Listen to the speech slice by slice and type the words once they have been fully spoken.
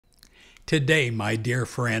Today, my dear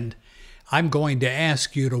friend, I'm going to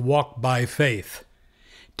ask you to walk by faith,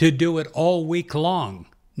 to do it all week long,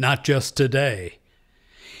 not just today.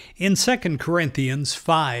 In 2 Corinthians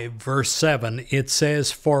 5, verse 7, it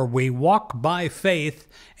says, "For we walk by faith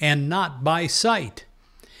and not by sight."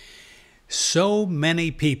 So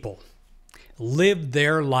many people live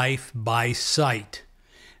their life by sight.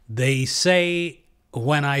 They say,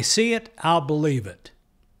 "When I see it, I'll believe it."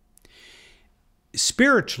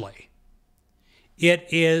 Spiritually, it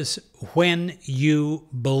is when you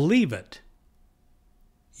believe it,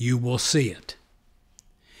 you will see it.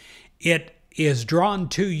 It is drawn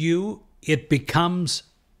to you, it becomes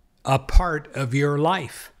a part of your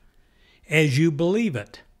life as you believe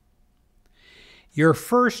it. Your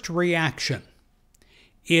first reaction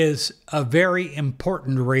is a very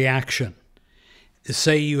important reaction.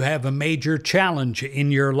 Say you have a major challenge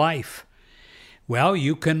in your life. Well,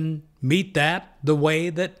 you can meet that the way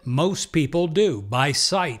that most people do, by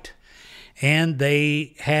sight. And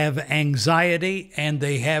they have anxiety and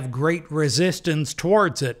they have great resistance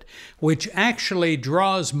towards it, which actually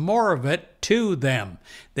draws more of it to them.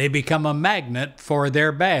 They become a magnet for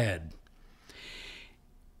their bad.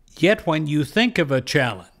 Yet when you think of a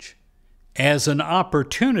challenge as an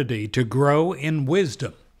opportunity to grow in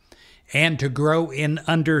wisdom and to grow in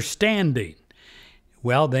understanding,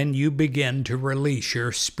 well, then you begin to release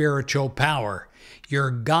your spiritual power, your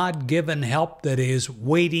God-given help that is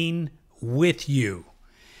waiting with you.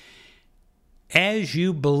 As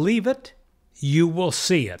you believe it, you will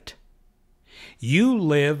see it. You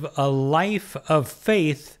live a life of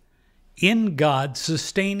faith in God's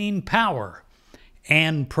sustaining power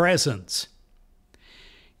and presence.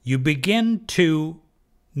 You begin to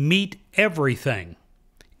meet everything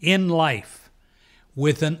in life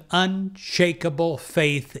with an unshakable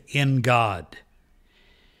faith in God.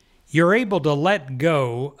 You're able to let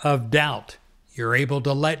go of doubt. You're able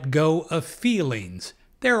to let go of feelings.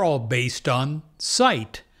 They're all based on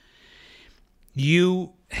sight.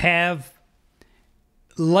 You have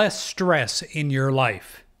less stress in your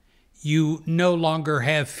life. You no longer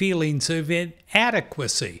have feelings of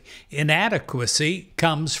inadequacy. Inadequacy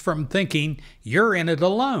comes from thinking you're in it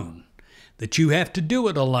alone, that you have to do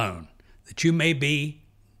it alone, that you may be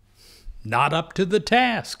not up to the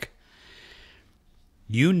task.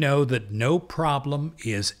 You know that no problem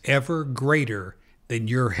is ever greater than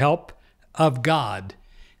your help of God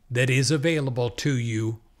that is available to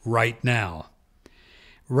you right now.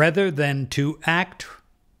 Rather than to act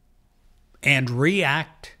and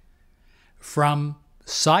react from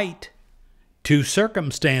sight to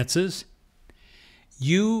circumstances,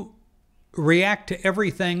 you react to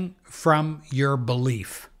everything from your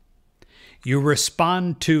belief. You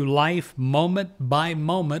respond to life moment by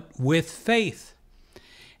moment with faith.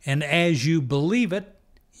 And as you believe it,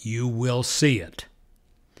 you will see it.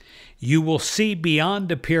 You will see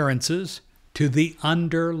beyond appearances to the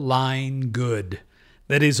underlying good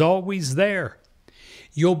that is always there.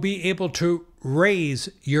 You'll be able to raise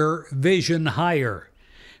your vision higher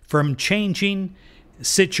from changing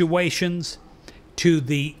situations to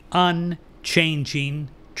the unchanging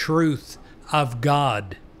truth of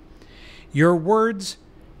God. Your words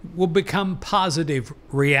will become positive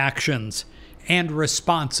reactions and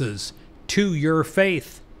responses to your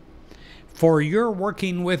faith. For you're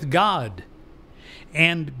working with God,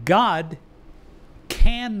 and God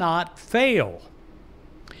cannot fail.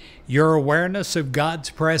 Your awareness of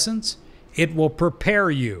God's presence, it will prepare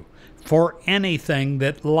you for anything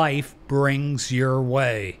that life brings your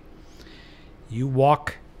way. You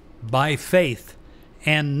walk by faith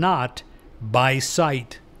and not by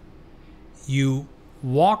sight. You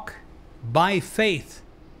walk by faith,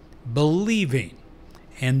 believing,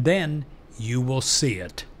 and then you will see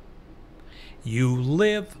it. You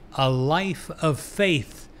live a life of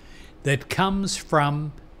faith that comes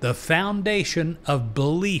from the foundation of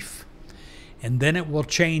belief, and then it will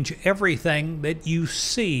change everything that you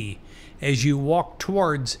see as you walk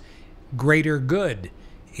towards greater good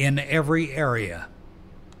in every area.